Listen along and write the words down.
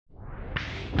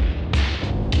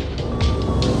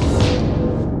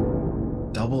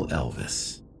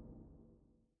this.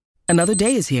 Another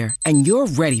day is here, and you're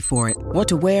ready for it. What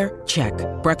to wear? Check.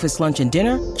 Breakfast, lunch, and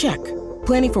dinner? Check.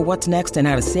 Planning for what's next and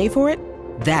how to save for it?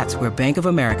 That's where Bank of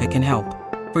America can help.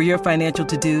 For your financial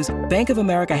to-dos, Bank of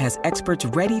America has experts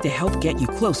ready to help get you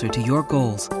closer to your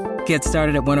goals. Get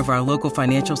started at one of our local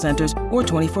financial centers or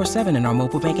 24/7 in our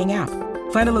mobile banking app.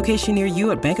 Find a location near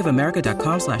you at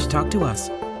bankofamerica.com/talktous.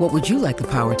 What would you like the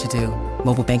power to do?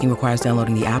 Mobile banking requires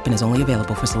downloading the app and is only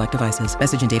available for select devices.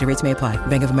 Message and data rates may apply.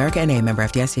 Bank of America N.A., member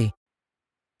FDIC.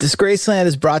 Disgraceland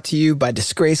is brought to you by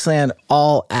Disgraceland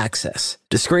All Access.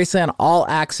 Disgraceland All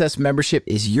Access membership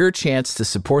is your chance to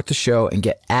support the show and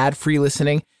get ad-free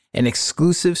listening, an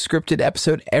exclusive scripted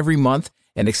episode every month,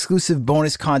 and exclusive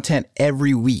bonus content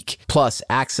every week, plus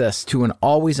access to an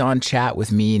always-on chat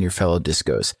with me and your fellow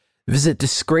Discos. Visit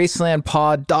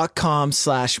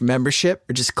disgracelandpod.com/membership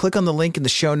or just click on the link in the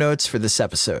show notes for this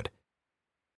episode.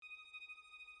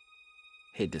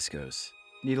 Hey Discos,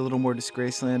 need a little more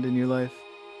Disgraceland in your life?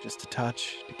 Just a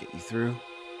touch to get you through?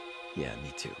 Yeah,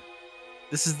 me too.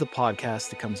 This is the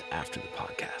podcast that comes after the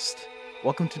podcast.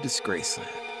 Welcome to Disgraceland,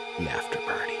 the after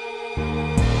party.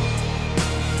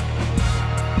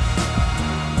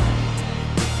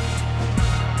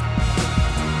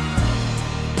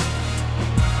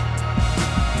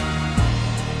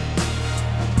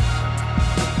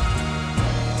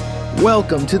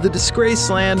 Welcome to the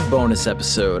Disgraceland bonus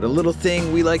episode, a little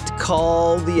thing we like to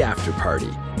call the after party.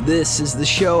 This is the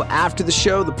show after the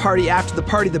show, the party after the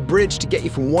party, the bridge to get you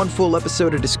from one full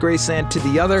episode of Disgraceland to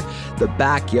the other, the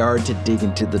backyard to dig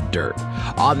into the dirt.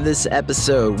 On this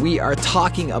episode, we are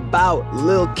talking about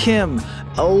Lil' Kim,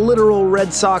 a literal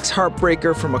Red Sox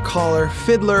heartbreaker from a caller,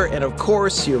 fiddler, and of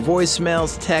course, your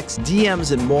voicemails, texts,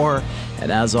 DMs, and more.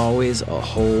 And as always, a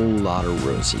whole lot of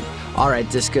Rosie. All right,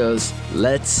 Discos,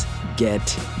 let's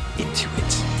get into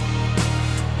it.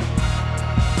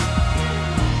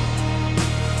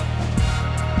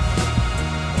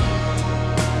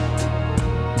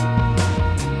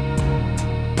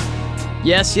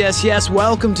 Yes.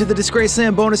 Welcome to the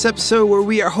Disgraceland bonus episode where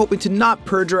we are hoping to not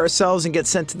perjure ourselves and get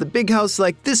sent to the big house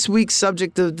like this week's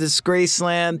subject of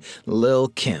Disgraceland, Lil'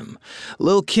 Kim.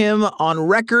 Lil' Kim, on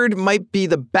record, might be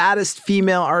the baddest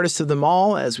female artist of them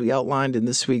all, as we outlined in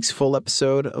this week's full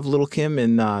episode of Lil' Kim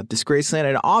in Disgraceland.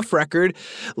 And off record,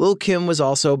 Lil' Kim was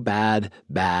also bad.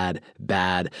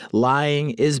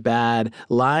 Lying is bad.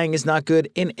 Lying is not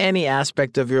good in any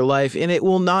aspect of your life, and it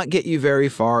will not get you very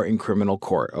far in criminal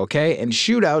court, okay? And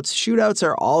shootouts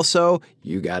are also,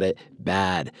 you got it,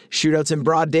 bad. Shootouts in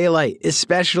broad daylight,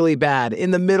 especially bad.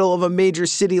 In the middle of a major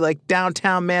city like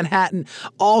downtown Manhattan,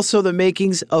 also the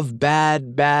makings of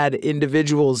bad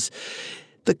individuals.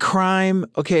 The crime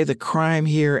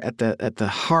here at the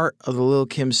heart of the Lil'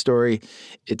 Kim story,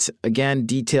 it's again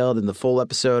detailed in the full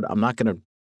episode. I'm not going to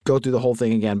go through the whole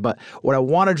thing again, but what I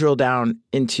want to drill down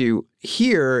into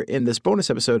here in this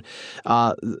bonus episode,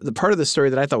 the part of the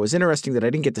story that I thought was interesting that I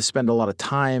didn't get to spend a lot of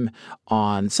time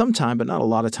on, sometime, but not a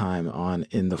lot of time on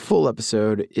in the full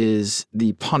episode, is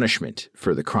the punishment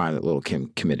for the crime that Lil' Kim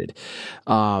committed.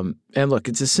 And look,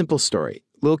 it's a simple story.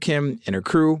 Lil' Kim and her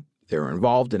crew, they were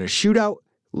involved in a shootout.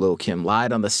 Lil' Kim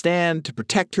lied on the stand to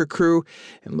protect her crew,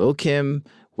 and Lil' Kim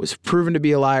was proven to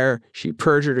be a liar. She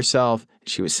perjured herself.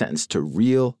 She was sentenced to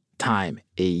real time,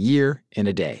 a year and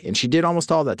a day. And she did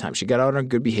almost all that time. She got out on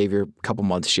good behavior, a couple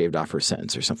months shaved off her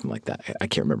sentence or something like that. I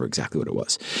can't remember exactly what it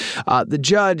was. The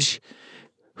judge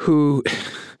who,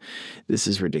 this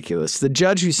is ridiculous. The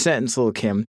judge who sentenced Lil'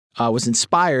 Kim was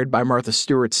inspired by Martha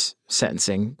Stewart's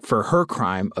sentencing for her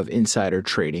crime of insider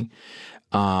trading.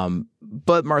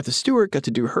 But Martha Stewart got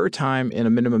to do her time in a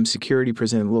minimum security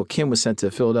prison. Lil' Kim was sent to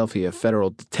Philadelphia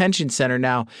Federal Detention Center.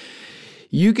 Now,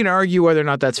 you can argue whether or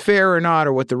not that's fair or not,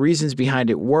 or what the reasons behind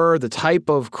it were, the type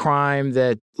of crime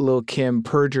that Lil' Kim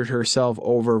perjured herself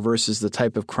over versus the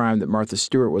type of crime that Martha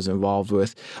Stewart was involved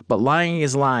with. But lying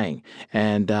is lying,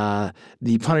 and the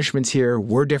punishments here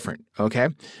were different, okay?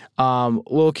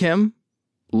 Lil' Kim,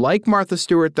 like Martha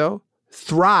Stewart, though,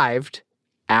 thrived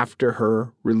after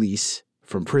her release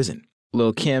from prison.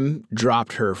 Lil' Kim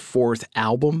dropped her fourth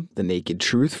album, The Naked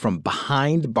Truth, from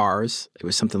behind bars. It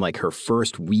was something like her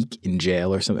first week in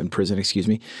jail or something, in prison,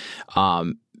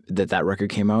 that record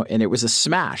came out, and it was a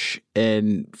smash.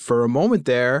 And for a moment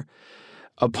there,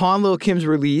 upon Lil' Kim's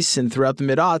release and throughout the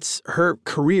mid-aughts, her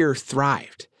career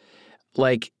thrived.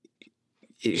 Like,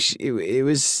 it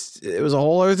was a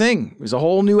whole other thing. It was a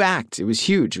whole new act. It was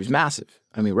huge. It was massive.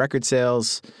 I mean, record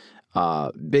sales,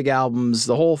 big albums,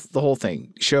 the whole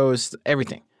thing, shows,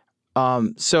 everything.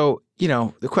 So,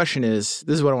 the question is,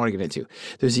 this is what I want to get into.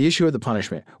 There's the issue of the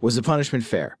punishment. Was the punishment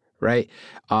fair, right?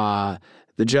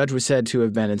 The judge was said to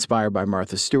have been inspired by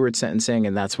Martha Stewart's sentencing,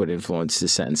 and that's what influenced the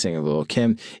sentencing of Lil'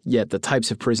 Kim. Yet the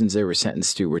types of prisons they were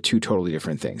sentenced to were two totally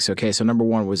different things. Okay, so number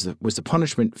one, was the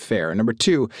punishment fair? Number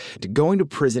two, did going to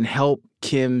prison help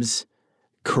Kim's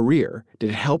career?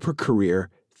 Did it help her career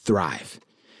thrive?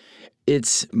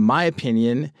 It's my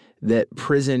opinion that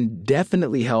prison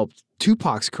definitely helped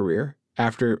Tupac's career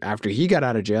after he got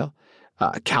out of jail.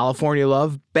 California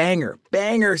Love, banger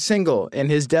single.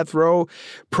 And his death row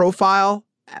profile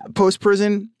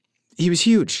post-prison, he was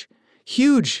huge.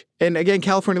 And again,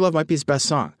 California Love might be his best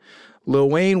song. Lil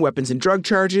Wayne, weapons and drug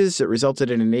charges that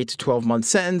resulted in an 8 to 12 month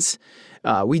sentence.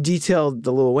 We detailed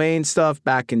the Lil Wayne stuff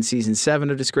back in season 7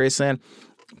 of Disgraceland.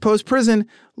 Post-prison,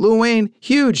 Lil Wayne,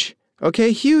 huge.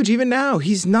 Okay, huge. Even now,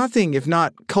 he's nothing if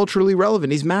not culturally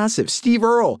relevant. He's massive. Steve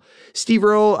Earle,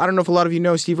 I don't know if a lot of you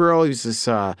know Steve Earle. He was this,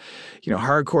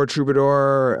 hardcore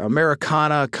troubadour,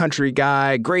 Americana country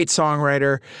guy, great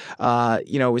songwriter.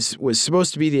 Was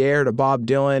supposed to be the heir to Bob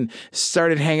Dylan.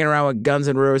 Started hanging around with Guns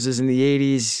N' Roses in the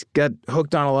 80s. Got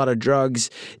hooked on a lot of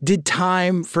drugs. Did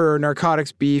time for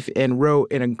narcotics beef and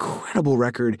wrote an incredible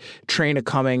record, Train A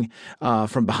Coming,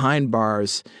 from behind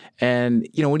bars. And,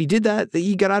 when he did that,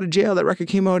 he got out of jail. That record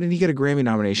came out and he got a Grammy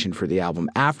nomination for the album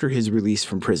after his release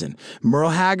from prison. Merle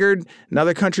Haggard,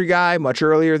 another country guy, much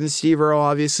earlier than Steve Earle,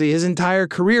 obviously. His entire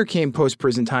career came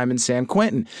post-prison time in San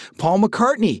Quentin. Paul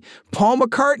McCartney,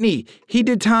 he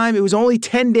did time. It was only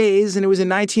 10 days and it was in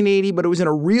 1980, but it was in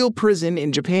a real prison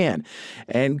in Japan.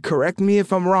 And correct me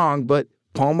if I'm wrong, but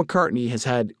Paul McCartney has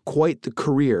had quite the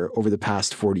career over the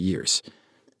past 40 years.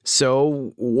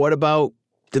 So what about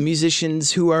the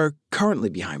musicians who are currently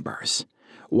behind bars?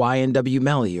 YNW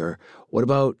Melly, or what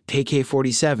about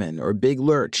TK47 or Big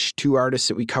Lurch, two artists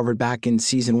that we covered back in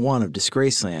season 1 of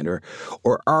Disgraceland,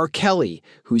 or R. Kelly,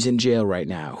 who's in jail right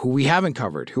now, who we haven't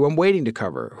covered, who I'm waiting to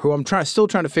cover, who I'm still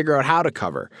trying to figure out how to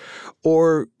cover,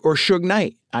 or Suge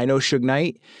Knight. I know Suge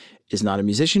Knight is not a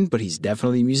musician, but he's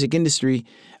definitely music industry.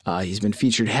 He's been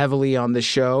featured heavily on this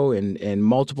show in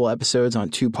multiple episodes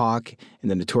on Tupac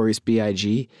and the Notorious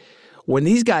B.I.G. When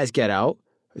these guys get out,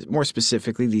 more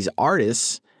specifically, these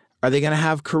artists, are they going to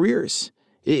have careers?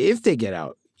 If they get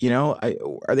out, are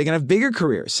they going to have bigger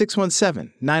careers?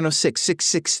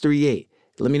 617-906-6638.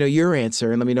 Let me know your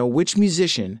answer and let me know which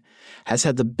musician has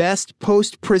had the best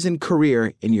post-prison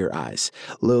career in your eyes.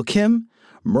 Lil' Kim,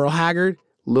 Merle Haggard,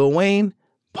 Lil Wayne,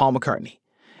 Paul McCartney.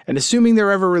 And assuming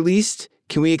they're ever released,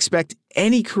 can we expect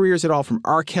any careers at all from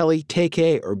R. Kelly,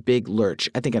 TK, or Big Lurch?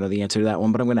 I think I know the answer to that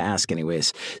one, but I'm going to ask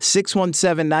anyways.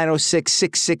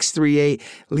 617-906-6638.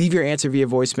 Leave your answer via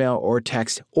voicemail or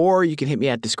text, or you can hit me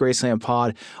at Disgraceland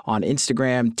Pod on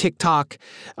Instagram, TikTok,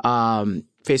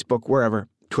 Facebook, wherever,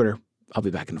 Twitter. I'll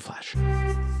be back in a flash.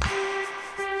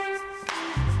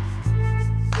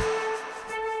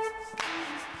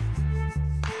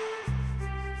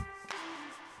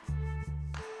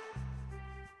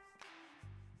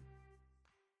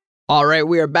 All right,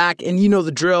 we are back, and you know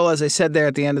the drill, as I said there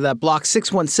at the end of that block,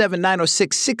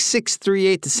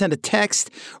 617-906-6638 to send a text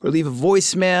or leave a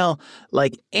voicemail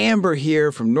like Amber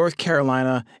here from North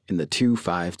Carolina in the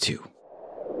 252.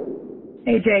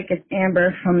 Hey, Jake, it's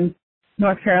Amber from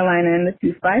North Carolina in the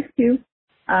 252.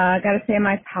 I got to say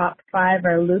my top 5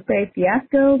 are Lupe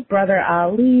Fiasco, Brother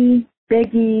Ali,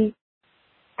 Biggie,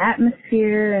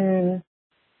 Atmosphere, and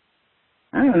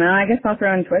I don't know, I guess I'll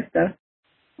throw in Twista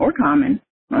or Common.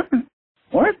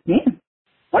 Or me.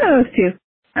 One of those two.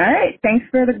 All right. Thanks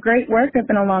for the great work. I've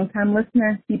been a long-time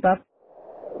listener. Keep up.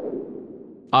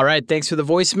 All right. Thanks for the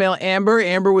voicemail, Amber.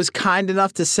 Amber was kind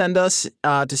enough to send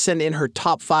in her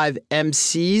top 5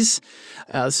 MCs.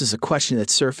 This is a question that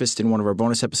surfaced in one of our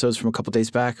bonus episodes from a couple days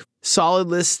back. Solid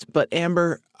list, but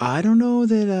Amber, I don't know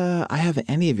that I have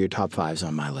any of your top 5s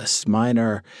on my list. Mine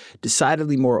are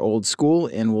decidedly more old school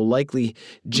and will likely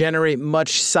generate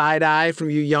much side-eye from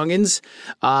you youngins.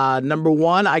 Number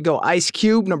 1, I go Ice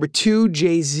Cube. Number 2,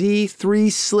 Jay-Z. 3,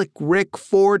 Slick Rick.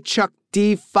 4, Chuck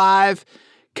D. 5,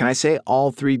 can I say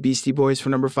all 3 Beastie Boys for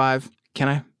number 5? Can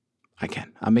I? I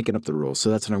can. I'm making up the rules, so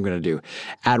that's what I'm going to do.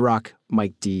 Ad Rock,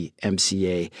 Mike D,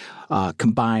 MCA,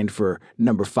 combined for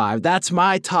number 5. That's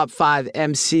my top 5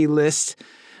 MC list.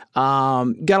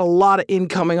 Got a lot of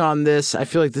incoming on this. I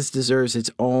feel like this deserves its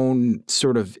own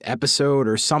sort of episode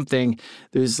or something.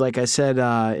 There's, like I said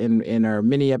in our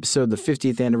mini episode, the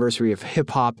 50th anniversary of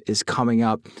hip hop is coming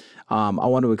up. I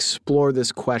want to explore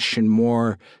this question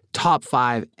more. Top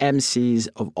 5 MCs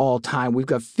of all time. We've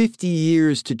got 50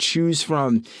 years to choose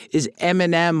from. Is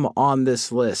Eminem on this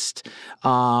list?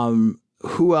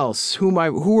 Who else? Who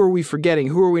are we forgetting?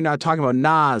 Who are we not talking about?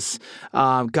 Nas.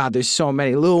 God, there's so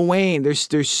many. Lil Wayne.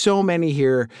 There's so many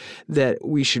here that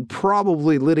we should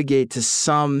probably litigate to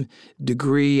some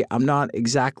degree. I'm not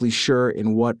exactly sure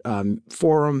in what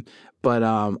forum, but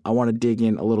I want to dig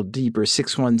in a little deeper.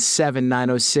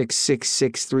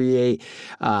 617-906-6638.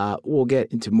 We'll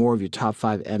get into more of your top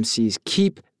 5 MCs.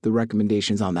 Keep the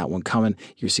recommendations on that one coming.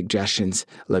 Your suggestions,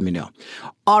 let me know.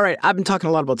 All right, I've been talking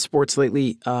a lot about sports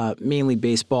lately, mainly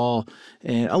baseball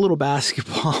and a little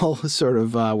basketball, sort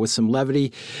of with some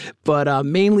levity, but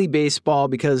mainly baseball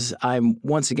because I'm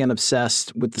once again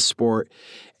obsessed with the sport.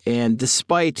 And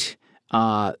despite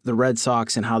the Red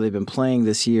Sox and how they've been playing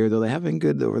this year, though they have been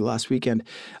good over the last weekend,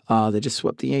 they just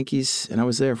swept the Yankees, and I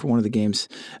was there for one of the games.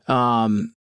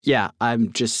 Yeah,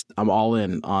 I'm all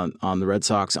in on the Red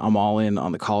Sox. I'm all in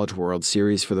on the College World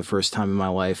Series for the first time in my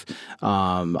life.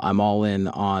 I'm all in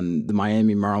on the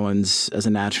Miami Marlins as a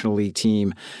National League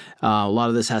team. A lot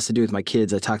of this has to do with my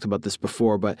kids. I talked about this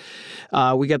before, but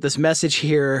we got this message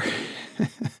here.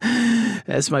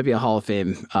 This might be a Hall of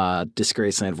Fame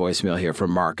Disgraceland voicemail here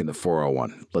from Mark in the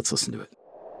 401. Let's listen to it.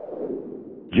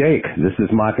 Jake, this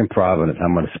is Mark in Providence.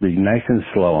 I'm going to speak nice and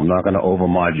slow. I'm not going to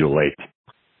overmodulate.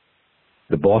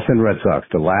 The Boston Red Sox,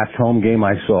 the last home game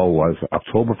I saw was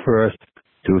October 1st,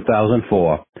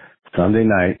 2004, Sunday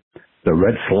night. The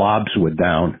Red Slobs were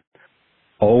down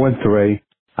 0-3.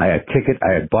 I had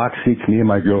box seats. Me and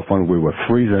my girlfriend, we were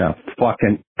freezing our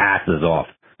fucking asses off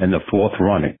in the 4th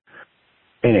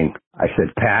inning. I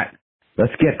said, Pat,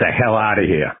 let's get the hell out of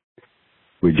here.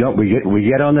 We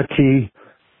get on the tee,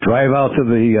 drive out to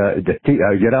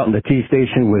get out in the tee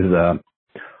station with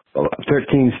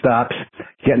 13 stops,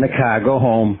 get in the car, go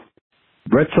home.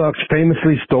 Red Sox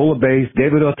famously stole a base.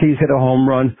 David Ortiz hit a home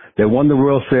run. They won the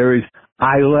World Series.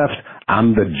 I left.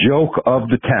 I'm the joke of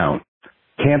the town.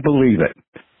 Can't believe it.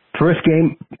 First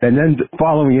game, and then the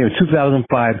following year,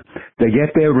 2005, they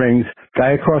get their rings.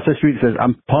 Guy across the street says,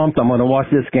 I'm pumped. I'm going to watch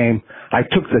this game. I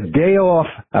took the day off.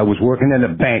 I was working in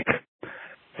a bank.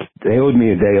 They owed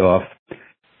me a day off.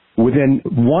 Within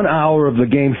 1 hour of the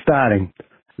game starting,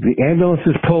 the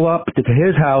ambulances pull up to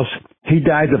his house. He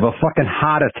dies of a fucking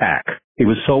heart attack. He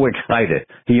was so excited.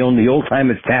 He owned the Old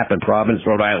Timers Tap in Providence,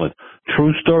 Rhode Island.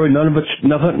 True story. None of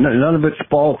it's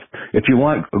false. If you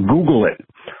want, Google it.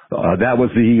 That was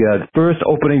the first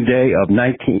opening day of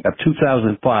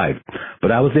 2005.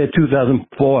 But I was there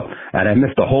 2004, and I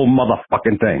missed the whole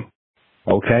motherfucking thing.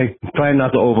 Okay? Trying not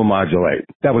to overmodulate.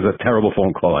 That was a terrible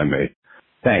phone call I made.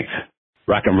 Thanks.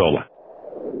 Rock and roller.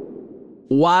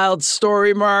 Wild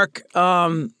story, Mark.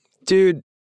 Dude,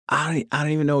 I don't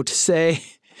even know what to say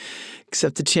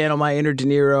except to channel my inner De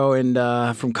Niro and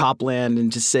from Copland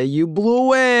and just say, you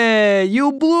blew it.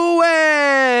 You blew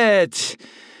it.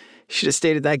 Should have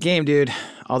stayed at that game, dude.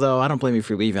 Although I don't blame you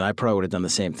for leaving. I probably would have done the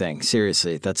same thing.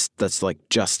 Seriously, that's like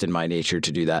just in my nature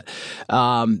to do that.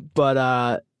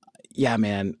 Yeah,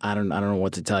 man, I don't know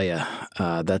what to tell you.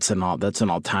 That's an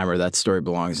all-timer. That story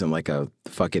belongs in like a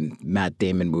fucking Matt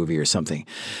Damon movie or something.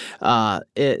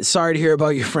 Sorry to hear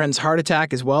about your friend's heart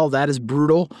attack as well. That is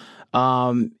brutal.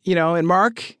 And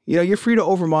Mark, you're free to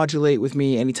overmodulate with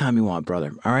me anytime you want,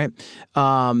 brother. All right.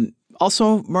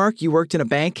 Also, Mark, you worked in a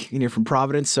bank and you're from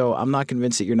Providence, so I'm not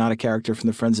convinced that you're not a character from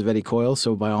the Friends of Eddie Coyle.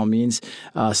 So by all means,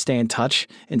 stay in touch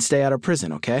and stay out of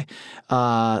prison, okay?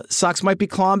 Sox might be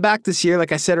clawing back this year.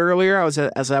 Like I said earlier, I was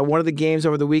at one of the games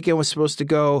over the weekend, was supposed to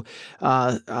go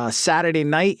Saturday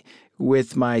night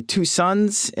with my 2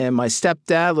 sons and my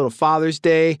stepdad, little Father's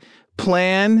Day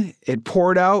plan. It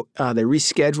poured out. They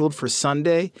rescheduled for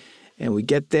Sunday, and we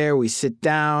get there, we sit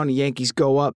down, the Yankees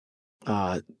go up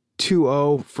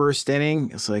 2-0 first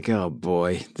inning. It's like, oh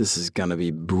boy, this is going to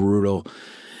be brutal.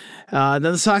 Then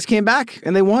the Sox came back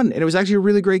and they won. And it was actually a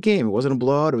really great game. It wasn't a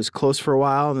blowout. It was close for a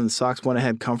while. And then the Sox went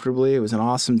ahead comfortably. It was an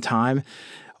awesome time.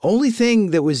 Only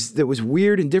thing that was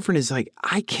weird and different is like,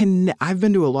 I've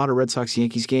been to a lot of Red Sox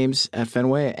Yankees games at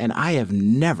Fenway, and I have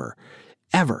never,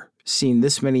 ever seen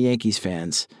this many Yankees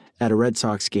fans at a Red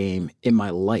Sox game in my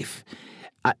life.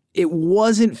 It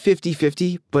wasn't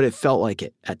 50-50, but it felt like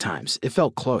it at times. It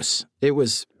felt close. It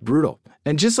was brutal.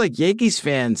 And just like Yankees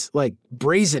fans, like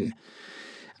brazen.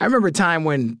 I remember a time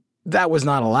when that was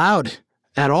not allowed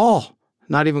at all.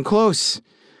 Not even close.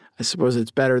 I suppose it's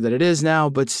better that it is now,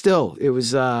 but still, it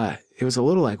was a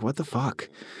little like, what the fuck?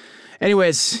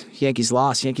 Anyways, Yankees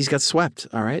lost. Yankees got swept.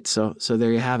 All right, so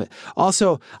there you have it.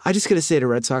 Also, I just got to say to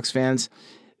Red Sox fans,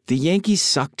 the Yankees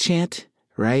suck chant,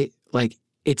 right? Like,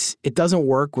 it doesn't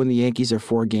work when the Yankees are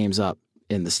 4 games up.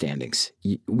 in the standings.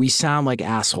 We sound like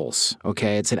assholes,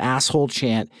 okay? It's an asshole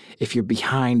chant if you're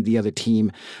behind the other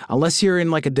team. Unless you're in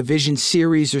like a division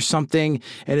series or something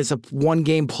and it's a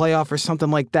one-game playoff or something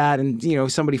like that and,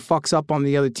 somebody fucks up on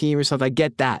the other team or something, I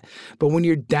get that. But when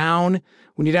you're down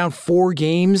 4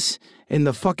 games in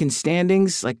the fucking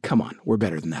standings, like, come on, we're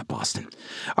better than that, Boston.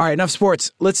 All right, enough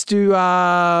sports. Let's do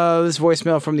this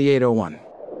voicemail from the 801.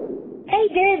 Hey,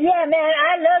 dude, yeah, man,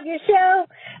 I love your show.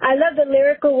 I love the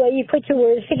lyrical way you put your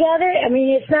words together. I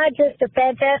mean, it's not just the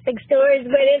fantastic stories,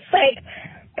 but it's like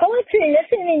poetry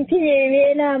listening to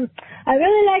you. And I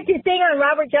really like your thing on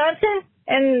Robert Johnson,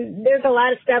 and there's a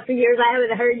lot of stuff of yours I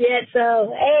haven't heard yet,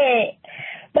 so, hey.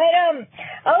 But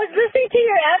I was listening to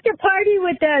your after party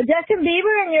with Justin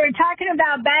Bieber, and you were talking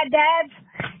about bad dads.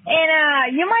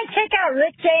 And you might check out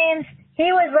Rick James. He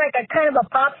was like a kind of a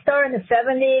pop star in the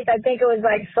 70s. I think it was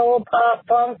like soul, pop,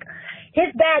 funk.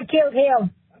 His dad killed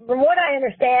him, from what I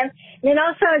understand. And then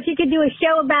also, if you could do a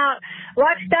show about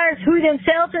rock stars who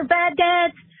themselves are bad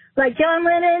dads, like John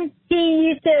Lennon,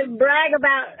 he used to brag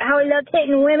about how he loved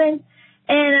hitting women.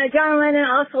 And John Lennon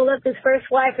also left his first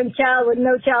wife and child with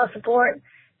no child support.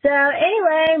 So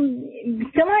anyway,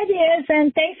 some ideas,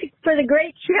 and thanks for the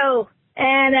great show.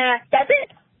 And that's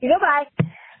it. Goodbye.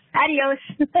 Adios.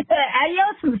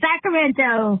 Adios from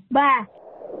Sacramento. Bye.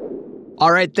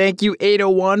 All right, thank you,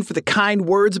 801, for the kind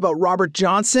words about Robert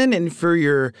Johnson and for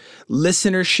your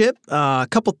listenership. A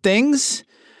couple things.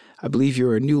 I believe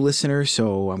you're a new listener,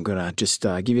 so I'm going to just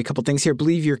give you a couple things here. I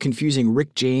believe you're confusing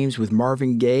Rick James with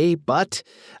Marvin Gaye, but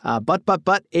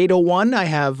 801, I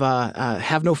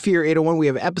have no fear, 801. We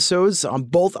have episodes on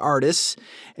both artists,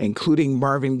 including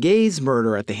Marvin Gaye's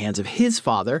murder at the hands of his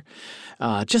father,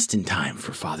 just in time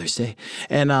for Father's Day.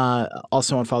 And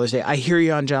also on Father's Day, I hear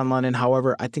you on John Lennon.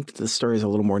 However, I think that the story is a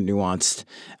little more nuanced.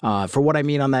 For what I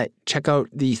mean on that, check out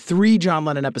the 3 John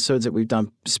Lennon episodes that we've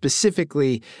done,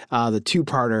 specifically the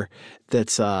 2-parter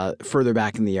that's further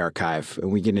back in the archive. And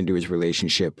we get into his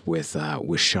relationship with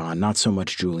Sean, not so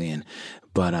much Julian.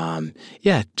 But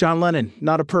yeah, John Lennon,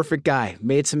 not a perfect guy.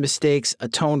 Made some mistakes,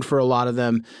 atoned for a lot of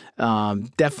them.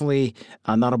 Definitely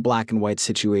not a black and white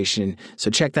situation.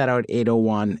 So check that out,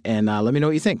 801, and let me know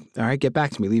what you think. All right, get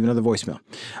back to me. Leave another voicemail.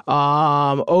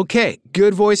 Okay,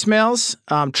 good voicemails.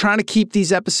 Trying to keep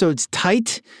these episodes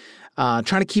tight. Trying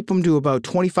to keep them to about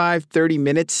 25, 30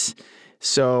 minutes.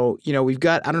 So, we've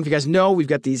got, I don't know if you guys know, we've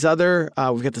got this other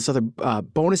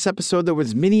bonus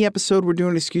episode, mini episode we're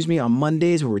doing, on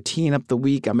Mondays where we're teeing up the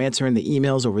week. I'm answering the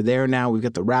emails over there now. We've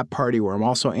got the rap party where I'm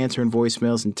also answering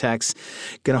voicemails and texts.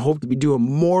 Going to hope to be doing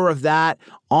more of that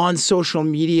on social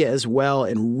media as well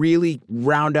and really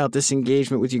round out this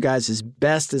engagement with you guys as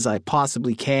best as I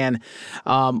possibly can.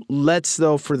 Let's,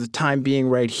 though, for the time being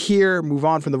right here, move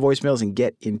on from the voicemails and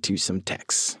get into some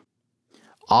texts.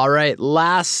 All right,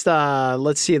 let's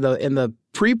see, in the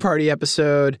pre-party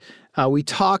episode, we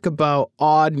talk about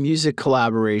odd music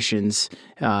collaborations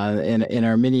in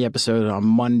our mini episode on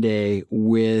Monday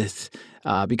with,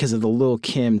 because of the Lil'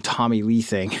 Kim Tommy Lee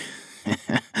thing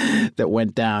that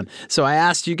went down. So I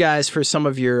asked you guys for some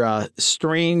of your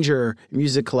stranger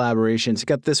music collaborations.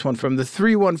 Got this one from the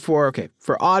 314. Okay,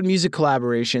 for odd music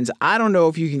collaborations, I don't know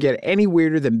if you can get any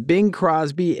weirder than Bing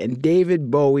Crosby and David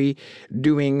Bowie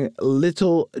doing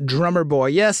Little Drummer Boy.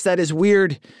 Yes, that is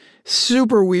weird.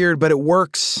 Super weird, but it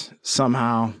works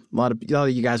somehow. A lot of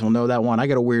you guys will know that one. I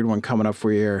got a weird one coming up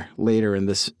for you here later in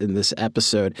this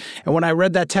episode. And when I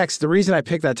read that text, the reason I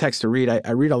picked that text to read,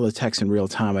 I read all the texts in real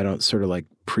time. I don't sort of like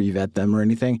pre-vet them or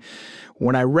anything.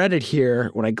 When I read it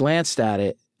here, when I glanced at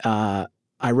it, I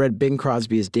read Bing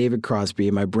Crosby as David Crosby,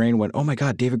 and my brain went, "Oh my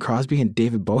God, David Crosby and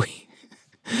David Bowie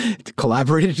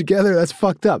collaborated together? That's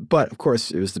fucked up." But of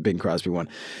course, it was the Bing Crosby one.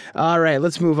 All right,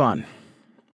 let's move on.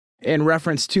 In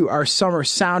reference to our summer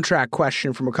soundtrack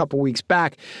question from a couple weeks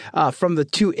back, from the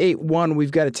 281,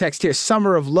 we've got a text here.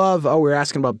 Summer of Love. Oh, we're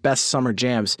asking about best summer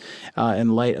jams in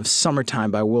light of Summertime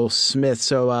by Will Smith.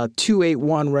 So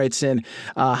 281 writes in,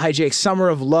 hi Jake, Summer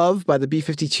of Love by the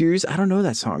B-52s. I don't know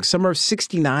that song. Summer of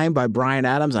 69 by Bryan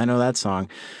Adams. I know that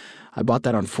song. I bought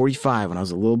that on 45 when I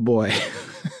was a little boy.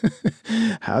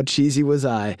 How cheesy was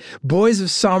I? Boys of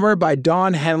Summer by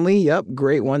Don Henley. Yep,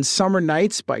 great one. Summer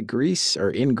Nights by Grease, or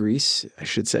In Grease, I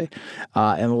should say.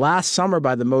 And Last Summer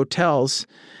by the Motels.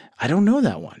 I don't know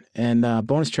that one. And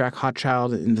bonus track, Hot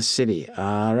Child in the City.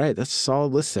 All right, that's a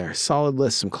solid list there. Solid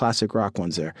list, some classic rock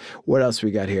ones there. What else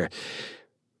we got here?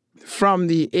 From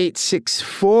the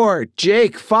 864,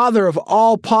 Jake, father of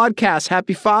all podcasts.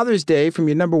 Happy Father's Day from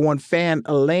your number one fan,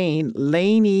 Elaine.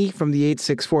 Laney from the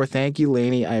 864. Thank you,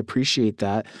 Laney. I appreciate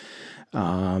that.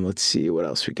 Let's see what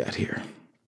else we got here.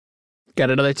 Got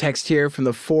another text here from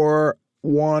the 4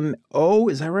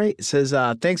 Is that right? It says,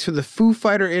 thanks for the Foo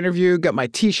Fighter interview. Got my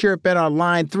t-shirt, been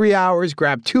online 3 hours,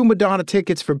 grabbed 2 Madonna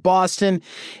tickets for Boston,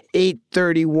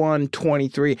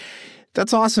 8/31/23.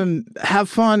 That's awesome. Have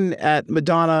fun at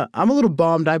Madonna. I'm a little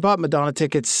bummed. I bought Madonna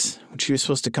tickets when she was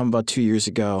supposed to come about 2 years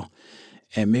ago.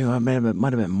 And maybe it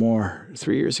might have been more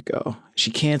 3 years ago.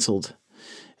 She canceled.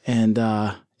 And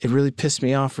it really pissed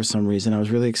me off for some reason. I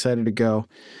was really excited to go.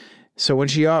 So when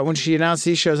she announced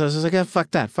these shows, I was like,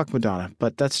 fuck that. Fuck Madonna.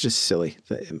 But that's just silly.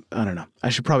 I don't know. I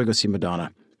should probably go see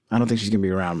Madonna. I don't think she's going to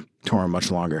be around touring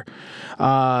much longer.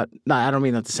 No, I don't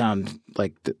mean that to sound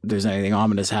like there's anything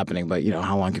ominous happening, but,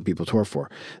 how long can people tour for?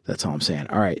 That's all I'm saying.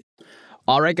 All right.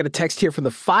 Got a text here from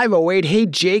the 508. Hey,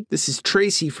 Jake, this is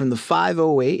Tracy from the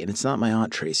 508, and it's not my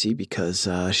Aunt Tracy because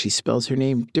she spells her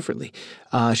name differently.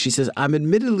 She says, I'm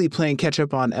admittedly playing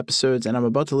catch-up on episodes, and I'm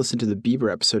about to listen to the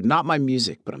Bieber episode. Not my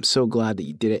music, but I'm so glad that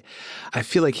you did it. I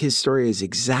feel like his story is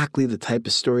exactly the type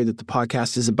of story that the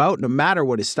podcast is about, no matter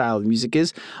what his style of music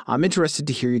is. I'm interested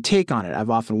to hear your take on it. I've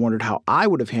often wondered how I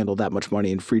would have handled that much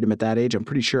money and freedom at that age. I'm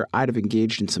pretty sure I'd have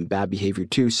engaged in some bad behavior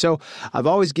too. So I've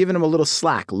always given him a little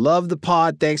slack. Love the pod.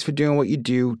 Thanks for doing what you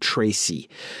do, Tracy.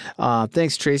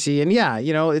 Thanks, Tracy. And yeah,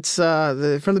 it's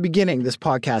from the beginning, this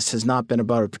podcast has not been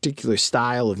about a particular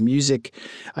style of music.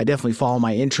 I definitely follow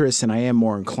my interests, and I am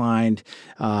more inclined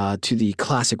to the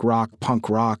classic rock, punk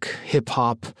rock, hip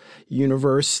hop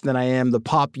universe than I am the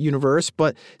pop universe.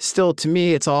 But still, to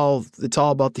me, it's all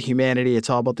about the humanity.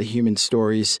 It's all about the human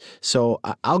stories. So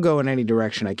I'll go in any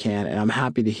direction I can, and I'm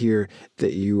happy to hear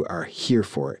that you are here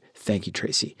for it. Thank you,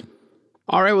 Tracy.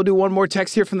 All right, we'll do one more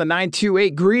text here from the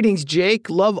 928. Greetings, Jake.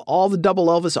 Love all the Double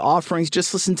Elvis offerings.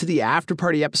 Just listened to the After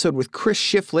Party episode with Chris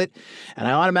Shiflett, and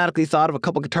I automatically thought of a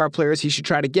couple guitar players he should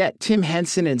try to get. Tim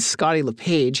Henson and Scotty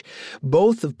LePage,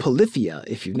 both of Polyphia.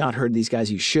 If you've not heard these guys,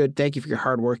 you should. Thank you for your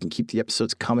hard work and keep the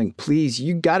episodes coming, please.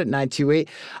 You got it, 928.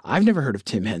 I've never heard of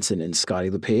Tim Henson and Scotty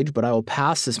LePage, but I will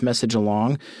pass this message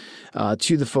along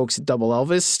to the folks at Double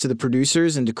Elvis, to the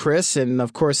producers, and to Chris. And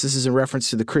of course, this is in reference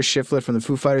to the Chris Shiflett from the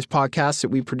Foo Fighters podcast that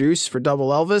we produce for Double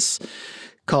Elvis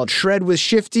called Shred with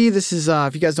Shifty. This is,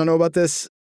 if you guys don't know about this,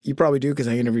 you probably do because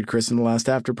I interviewed Chris in the last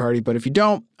after party. But if you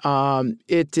don't,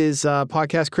 it is a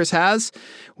podcast Chris has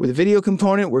with a video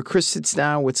component where Chris sits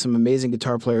down with some amazing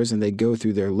guitar players and they go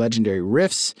through their legendary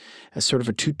riffs as sort of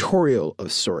a tutorial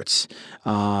of sorts.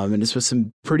 And it's with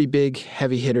some pretty big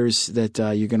heavy hitters that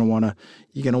you're gonna want to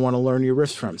learn your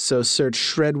riffs from. So search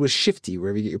Shred with Shifty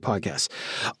wherever you get your podcasts.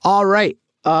 All right.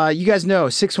 You guys know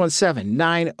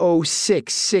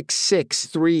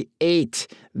 617-906-6638.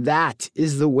 That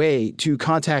is the way to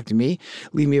contact me.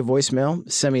 Leave me a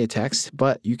voicemail, send me a text,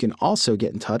 but you can also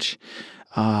get in touch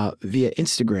via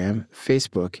Instagram,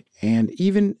 Facebook, and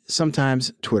even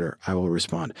sometimes Twitter. I will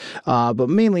respond. But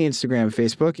mainly Instagram,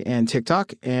 Facebook, and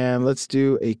TikTok. And let's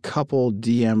do a couple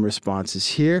DM responses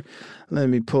here. Let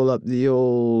me pull up the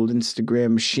old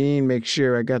Instagram machine, make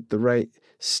sure I got the right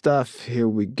stuff. Here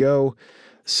we go.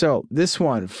 So this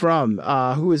one from,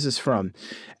 who is this from?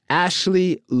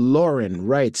 Ashley Lauren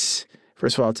writes,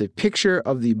 first of all, it's a picture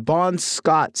of the Bon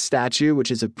Scott statue,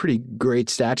 which is a pretty great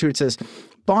statue. It says,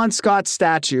 Bon Scott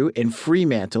statue in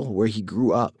Fremantle, where he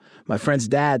grew up. My friend's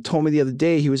dad told me the other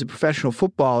day he was a professional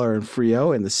footballer in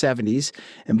Frio in the 70s,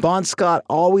 and Bon Scott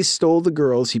always stole the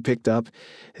girls he picked up.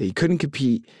 He couldn't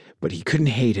compete, but he couldn't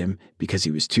hate him because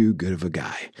he was too good of a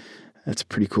guy. That's a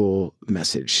pretty cool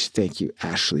message. Thank you,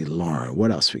 Ashley Lauren. What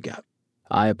else we got?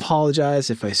 I apologize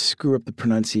if I screw up the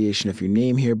pronunciation of your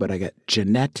name here, but I got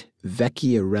Jeanette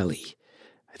Vecchiarelli.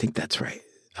 I think that's right.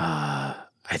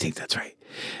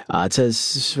 It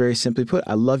says, very simply put,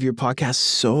 I love your podcast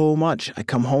so much. I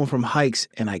come home from hikes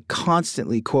and I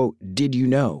constantly quote, "Did you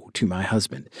know?" to my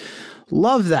husband.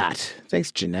 Love that.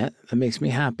 Thanks, Jeanette. That makes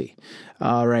me happy.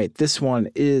 All right. This one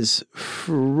is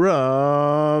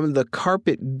from the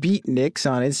Carpet Beatniks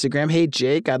on Instagram. Hey,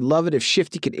 Jake, I'd love it if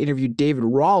Shifty could interview David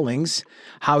Rawlings.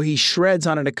 How he shreds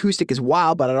on an acoustic is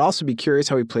wild, but I'd also be curious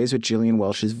how he plays with Gillian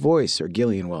Welch's voice, or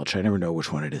Gillian Welch. I never know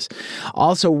which one it is.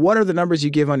 Also, what are the numbers you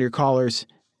give on your callers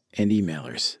and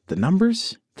emailers? The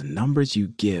numbers you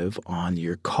give on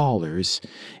your callers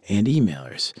and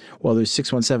emailers. Well, there's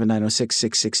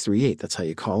 617-906-6638. That's how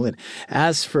you call in.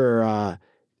 As for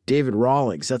David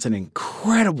Rawlings, that's an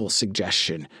incredible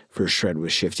suggestion for Shred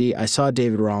with Shifty. I saw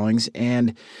David Rawlings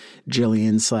and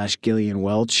Gillian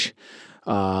Welch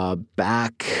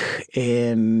back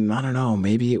in, I don't know,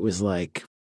 maybe it was like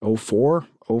 04,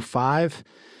 05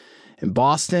 in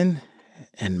Boston.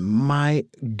 And my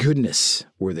goodness,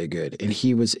 were they good. And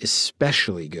he was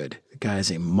especially good. The guy is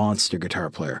a monster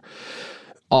guitar player.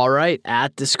 All right,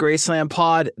 at Disgraceland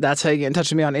Pod. That's how you get in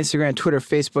touch with me on Instagram, Twitter,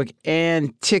 Facebook,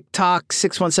 and TikTok.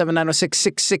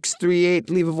 617-906-6638.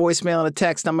 Leave a voicemail and a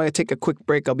text. I'm going to take a quick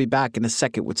break. I'll be back in a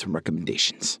second with some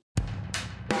recommendations.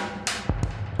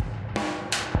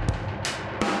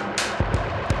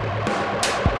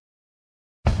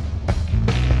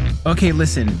 Okay,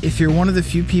 listen, if you're one of the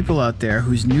few people out there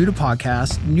who's new to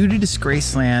podcasts, new to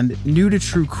Disgraceland, new to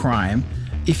true crime,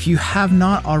 if you have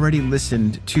not already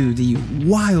listened to the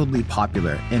wildly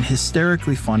popular and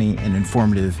hysterically funny and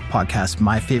informative podcast,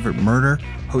 My Favorite Murder,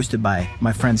 hosted by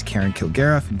my friends Karen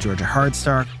Kilgariff and Georgia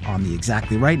Hardstark on the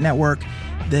Exactly Right Network,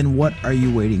 then what are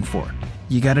you waiting for?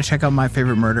 You got to check out My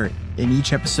Favorite Murder. In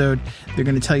each episode, they're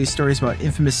going to tell you stories about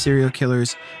infamous serial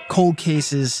killers, cold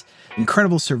cases,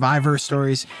 incredible survivor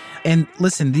stories. And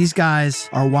listen, these guys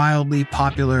are wildly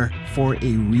popular for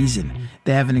a reason.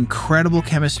 They have an incredible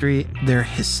chemistry. They're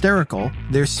hysterical.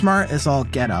 They're smart as all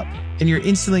get up. And you're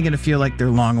instantly going to feel like they're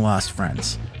long-lost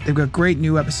friends. They've got great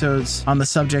new episodes on the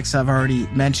subjects I've already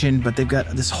mentioned, but they've got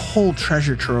this whole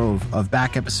treasure trove of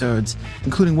back episodes,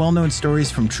 including well-known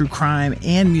stories from true crime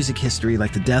and music history,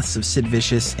 like the deaths of Sid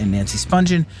Vicious and Nancy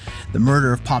Spungen, the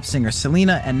murder of pop singer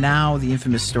Selena, and now the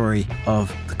infamous story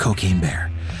of the Cocaine Bear.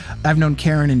 I've known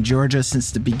Karen and Georgia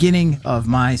since the beginning of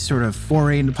my sort of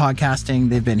foray into podcasting.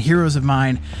 They've been heroes of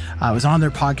mine. I was on their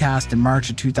podcast in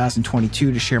March of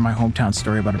 2022 to share my hometown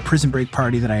story about a prison break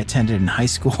party that I attended in high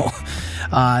school.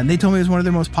 And they told me it was one of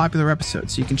their most popular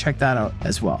episodes, so you can check that out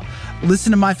as well. Listen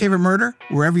to My Favorite Murder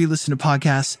wherever you listen to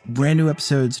podcasts. Brand new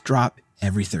episodes drop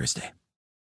every Thursday.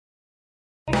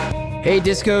 Hey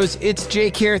Discos, it's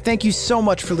Jake here. Thank you so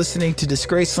much for listening to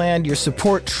Disgraceland. Your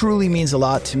support truly means a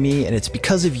lot to me, and it's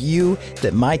because of you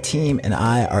that my team and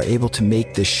I are able to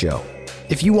make this show.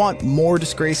 If you want more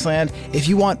Disgraceland, if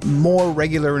you want more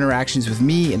regular interactions with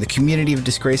me and the community of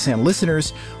Disgraceland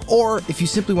listeners, or if you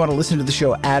simply want to listen to the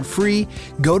show ad-free,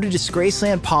 go to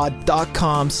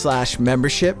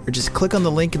disgracelandpod.com/membership or just click on the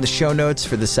link in the show notes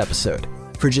for this episode.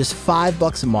 For just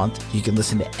 $5 a month, you can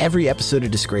listen to every episode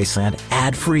of Disgraceland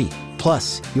ad-free.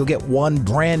 Plus, you'll get one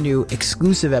brand new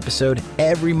exclusive episode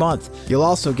every month. You'll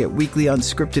also get weekly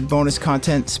unscripted bonus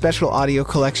content, special audio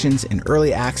collections, and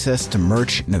early access to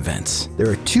merch and events. There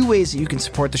are two ways that you can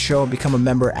support the show and become a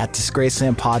member at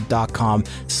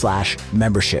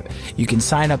disgracelandpod.com/membership. You can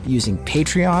sign up using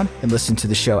Patreon and listen to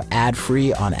the show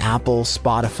ad-free on Apple,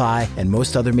 Spotify, and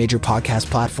most other major podcast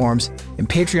platforms. And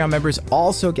Patreon members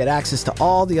also get access to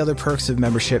all the other perks of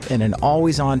membership and an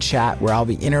always-on chat where I'll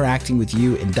be interacting with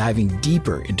you and diving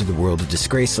deeper into the world of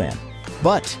Disgraceland.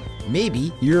 But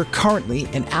maybe you're currently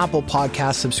an Apple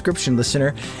Podcast subscription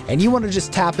listener and you want to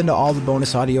just tap into all the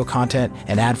bonus audio content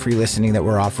and ad-free listening that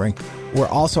we're offering. We're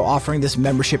also offering this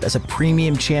membership as a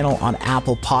premium channel on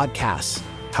Apple Podcasts.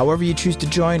 However you choose to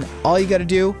join, all you got to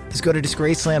do is go to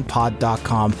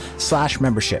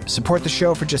disgracelandpod.com/membership. Support the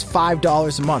show for just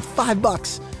 $5 a month,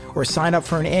 $5, or sign up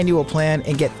for an annual plan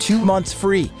and get 2 months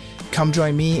free. Come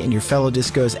join me and your fellow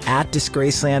discos at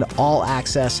Disgraceland All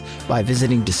Access by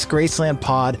visiting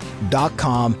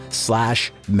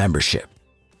disgracelandpod.com/membership.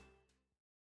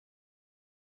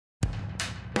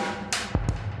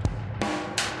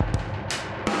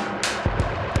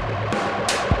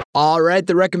 All right,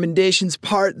 the recommendations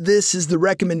part. This is the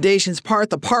recommendations part,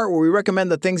 the part where we recommend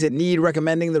the things that need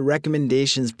recommending, the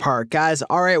recommendations part. Guys,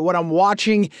 all right, what I'm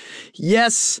watching.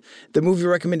 Yes, the movie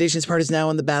recommendations part is now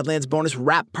in the Badlands bonus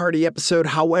rap party episode.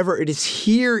 However, it is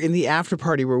here in the after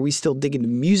party where we still dig into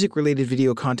music-related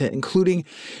video content, including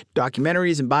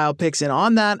documentaries and biopics. And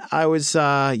on that, I was,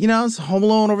 I was home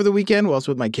alone over the weekend. Well, I was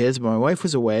with my kids, but my wife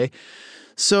was away.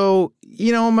 So,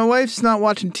 my wife's not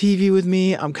watching TV with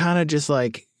me. I'm kind of just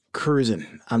like cruising.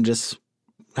 I'm just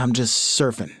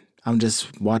surfing. I'm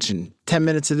just watching 10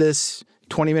 minutes of this,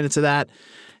 20 minutes of that,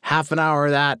 half an hour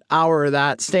of that, hour of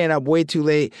that, staying up way too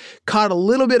late. Caught a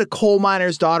little bit of Coal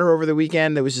Miner's Daughter over the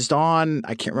weekend that was just on.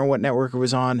 I can't remember what network it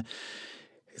was on.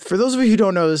 For those of you who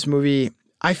don't know this movie,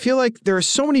 I feel like there are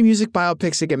so many music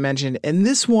biopics that get mentioned, and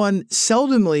this one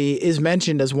seldomly is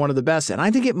mentioned as one of the best, and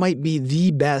I think it might be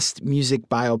the best music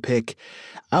biopic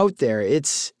out there. I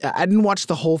didn't watch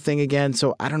the whole thing again,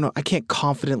 so I don't know. I can't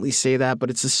confidently say that,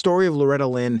 but it's the story of Loretta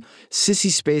Lynn.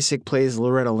 Sissy Spacek plays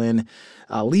Loretta Lynn.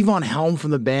 Levon Helm from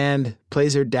the band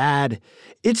plays her dad.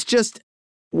 It's just,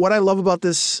 what I love about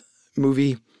this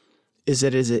movie is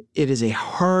that it is a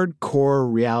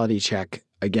hardcore reality check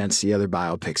against the other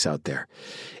biopics out there.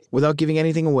 Without giving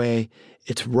anything away,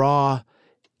 it's raw,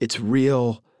 it's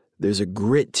real, there's a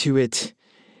grit to it.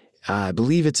 I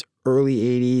believe it's early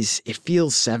 80s. It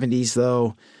feels 70s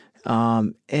though.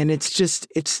 And it's just,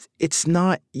 it's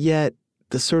not yet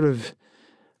the sort of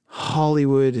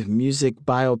Hollywood music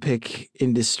biopic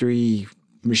industry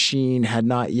machine had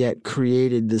not yet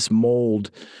created this mold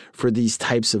for these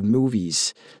types of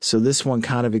movies. So this one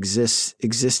kind of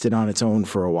existed on its own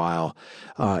for a while,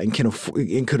 and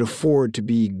could afford to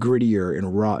be grittier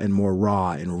and more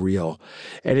raw and real.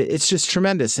 And it's just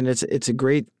tremendous. And it's a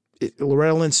great,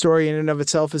 Loretta Lynn's story in and of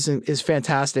itself is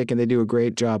fantastic, and they do a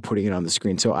great job putting it on the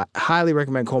screen. So I highly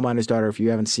recommend Coal Miner's Daughter if you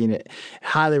haven't seen it.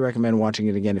 Highly recommend watching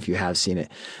it again if you have seen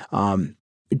it.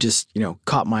 It just,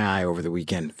 caught my eye over the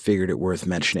weekend. Figured it worth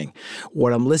mentioning.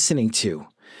 What I'm listening to,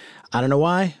 I don't know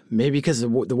why. Maybe because the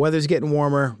weather's getting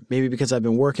warmer. Maybe because I've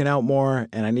been working out more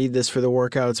and I need this for the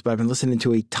workouts. But I've been listening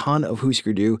to a ton of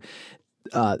Hüsker Dü.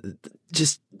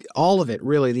 Just all of it,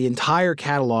 really. The entire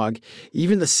catalog,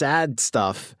 even the sad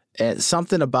stuff.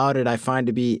 Something about it I find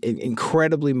to be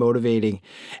incredibly motivating.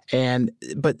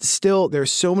 But still,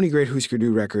 there's so many great Hüsker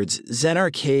Dü records. Zen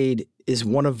Arcade is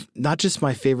one of not just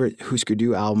my favorite Hüsker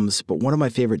Dü albums, but one of my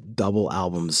favorite double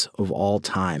albums of all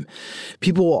time.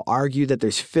 People will argue that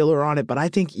there's filler on it, but I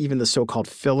think even the so-called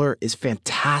filler is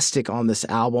fantastic on this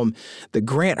album. The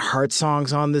Grant Hart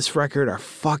songs on this record are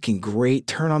fucking great.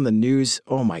 Turn on the News.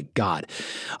 Oh my God.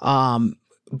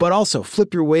 But also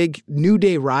Flip Your Wig, New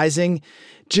Day Rising.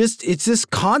 It's this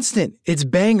constant. It's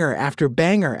banger after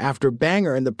banger after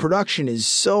banger. And the production is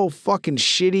so fucking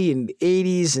shitty and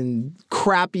 80s and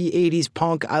crappy 80s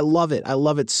punk. I love it. I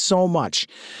love it so much.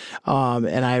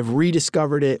 And I've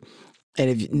rediscovered it.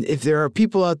 And if there are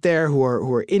people out there who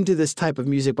are into this type of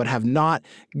music but have not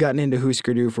gotten into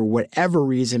Hüsker Dü for whatever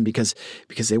reason, because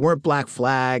they weren't Black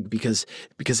Flag, because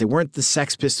they weren't the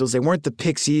Sex Pistols, they weren't the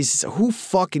Pixies, who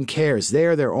fucking cares? They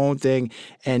are their own thing,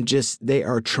 and they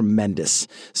are tremendous.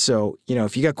 So,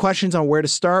 if you got questions on where to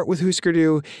start with Hüsker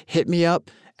Dü, hit me up.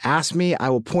 Ask me. I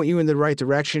will point you in the right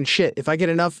direction. Shit, if I get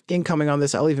enough incoming on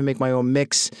this, I'll even make my own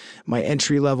mix, my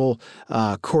entry-level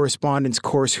correspondence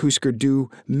course Hüsker Dü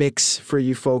mix for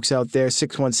you folks out there.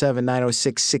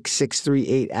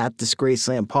 617-906-6638 at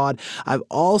Disgraceland Pod. I've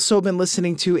also been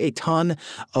listening to a ton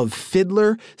of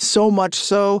Fiddler, so much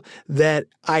so that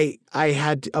I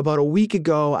had, about a week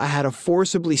ago, I had to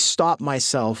forcibly stop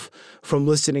myself from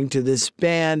listening to this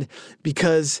band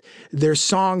because their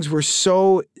songs were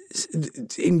so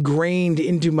ingrained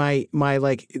into my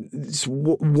like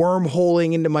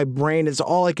wormholing into my brain. It's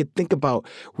all I could think about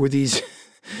were these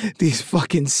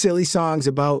fucking silly songs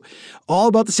all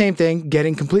about the same thing,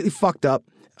 getting completely fucked up.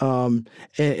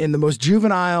 In the most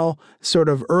juvenile sort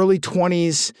of early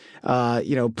 20s,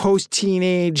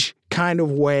 post-teenage kind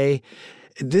of way.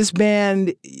 This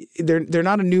band, they're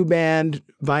not a new band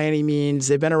by any means.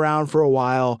 They've been around for a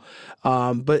while,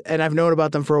 and I've known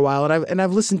about them for a while, and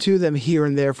I've listened to them here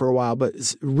and there for a while. But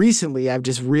recently, I've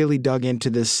just really dug into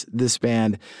this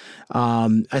band.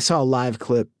 I saw a live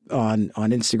clip on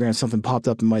Instagram. Something popped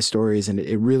up in my stories, and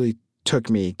it really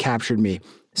captured me.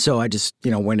 So I just,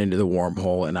 went into the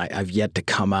wormhole, and I've yet to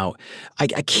come out. I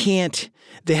can't.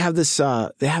 They have this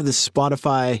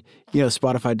Spotify.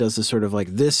 Spotify does this sort of like,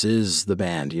 this is the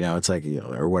band. It's like,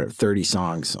 or whatever, 30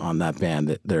 songs on that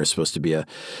band that are supposed to be a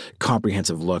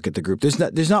comprehensive look at the group.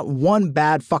 There's not one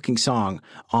bad fucking song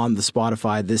on the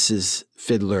Spotify This Is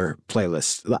Fiddler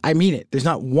playlist. I mean it. There's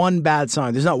not one bad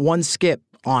song. There's not one skip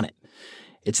on it.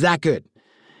 It's that good.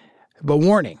 But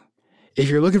warning. If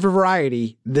you're looking for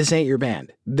variety, this ain't your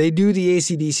band. They do the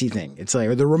AC/DC thing. It's like,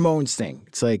 or the Ramones thing.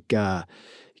 It's like,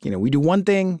 we do one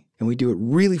thing and we do it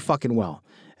really fucking well.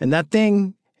 And that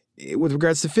thing, with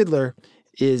regards to Fiddler,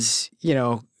 is,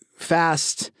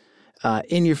 fast,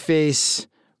 in your face,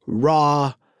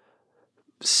 raw,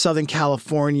 Southern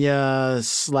California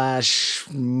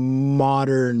 /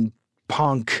 modern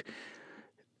punk.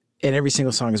 And every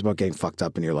single song is about getting fucked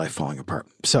up and your life falling apart.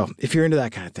 So if you're into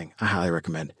that kind of thing, I highly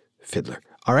recommend Fiddler.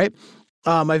 All right.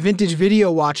 My vintage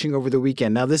video watching over the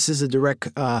weekend. Now, this is a direct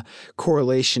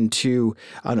correlation to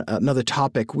another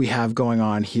topic we have going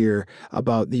on here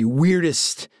about the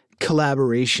weirdest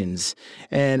collaborations.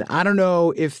 And I don't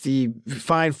know if the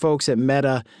fine folks at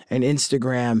Meta and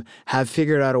Instagram have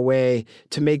figured out a way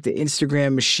to make the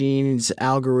Instagram machine's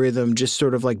algorithm just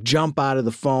sort of like jump out of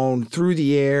the phone, through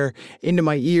the air, into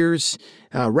my ears,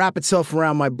 wrap itself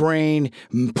around my brain,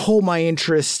 pull my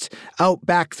interest out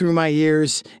back through my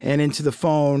ears and into the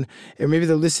phone. And maybe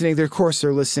they're listening. Of course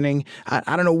they're listening.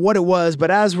 I don't know what it was, but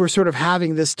as we're sort of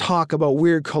having this talk about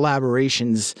weird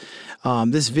collaborations,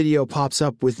 this video pops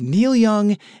up with Neil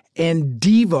Young and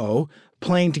Devo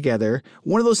playing together.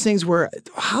 One of those things where,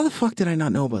 how the fuck did I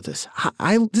not know about this?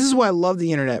 This is why I love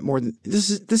the internet more than, this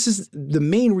is the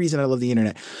main reason I love the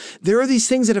internet. There are these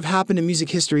things that have happened in music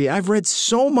history. I've read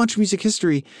so much music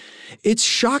history. It's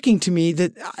shocking to me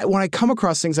that when I come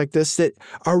across things like this that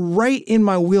are right in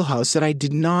my wheelhouse that I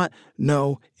did not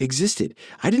know existed.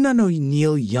 I did not know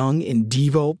Neil Young and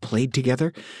Devo played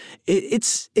together.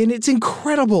 It's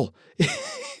incredible.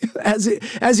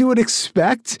 As you would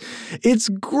expect. It's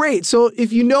great. So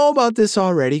if you know about this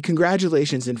already,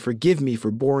 congratulations and forgive me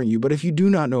for boring you. But if you do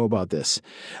not know about this,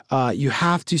 you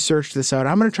have to search this out.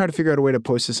 I'm going to try to figure out a way to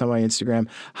post this on my Instagram.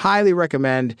 Highly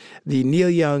recommend the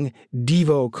Neil Young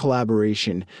Devo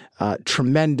collaboration.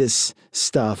 Tremendous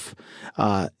stuff.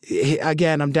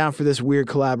 Again, I'm down for this weird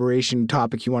collaboration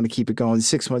topic. You want to keep it going.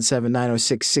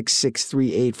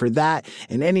 617-906-6638 for that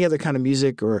and any other kind of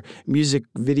music or music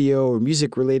video or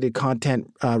music related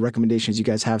content recommendations you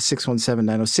guys have.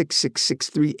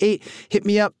 617-906-6638. Hit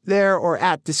me up there or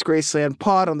at Disgraceland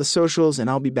Pod on the socials, and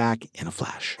I'll be back in a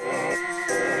flash.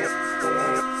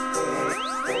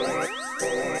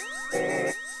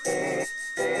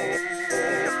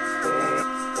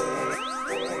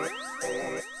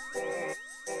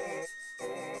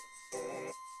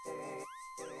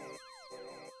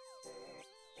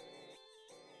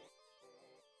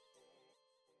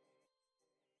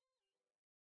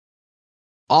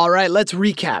 All right, let's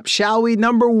recap, shall we?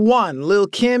 Number 1, Lil'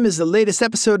 Kim is the latest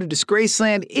episode of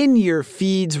Disgraceland in your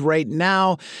feeds right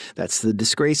now. That's the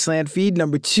Disgraceland feed.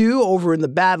 Number 2, over in the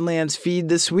Badlands feed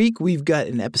this week, we've got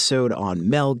an episode on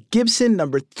Mel Gibson.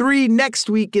 Number 3, next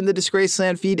week in the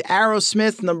Disgraceland feed,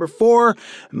 Aerosmith. Number 4,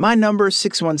 my number,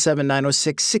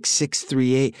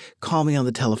 617-906-6638. Call me on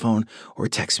the telephone or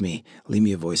text me. Leave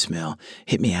me a voicemail.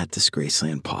 Hit me at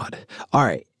Disgraceland Pod. All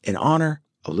right, in honor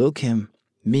of Lil' Kim,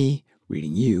 me,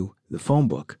 reading you the phone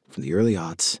book from the early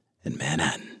aughts in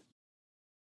Manhattan.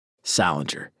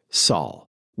 Salinger, Saul,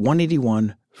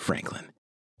 181 Franklin,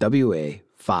 WA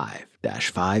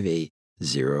 5-5800.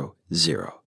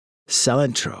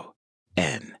 Celentro,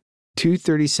 N,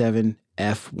 237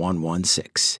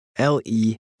 F116,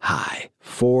 LE High,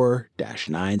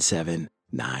 4-9790.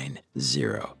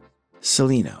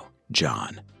 Celino,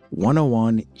 John,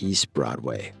 101 East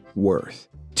Broadway, Worth,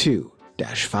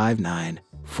 2-5949.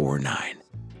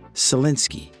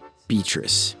 Selinsky,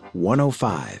 Beatrice,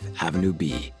 105 Avenue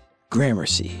B,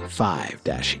 Gramercy,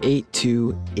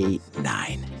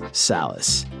 5-8289.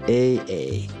 Salis,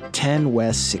 AA, 10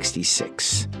 West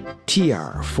 66,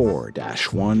 TR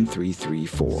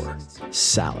 4-1334.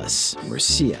 Salis,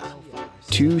 Murcia,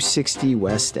 260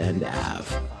 West End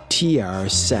Ave, TR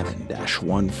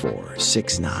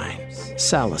 7-1469.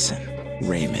 Salison,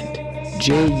 Raymond,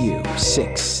 JU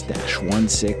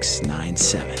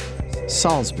 6-1697,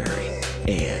 Salisbury,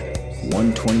 Ann,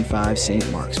 125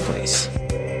 St. Mark's Place,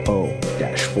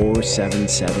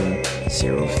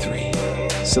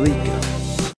 O-47703, Salico.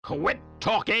 Quit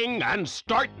talking and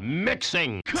start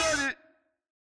mixing. Cut it!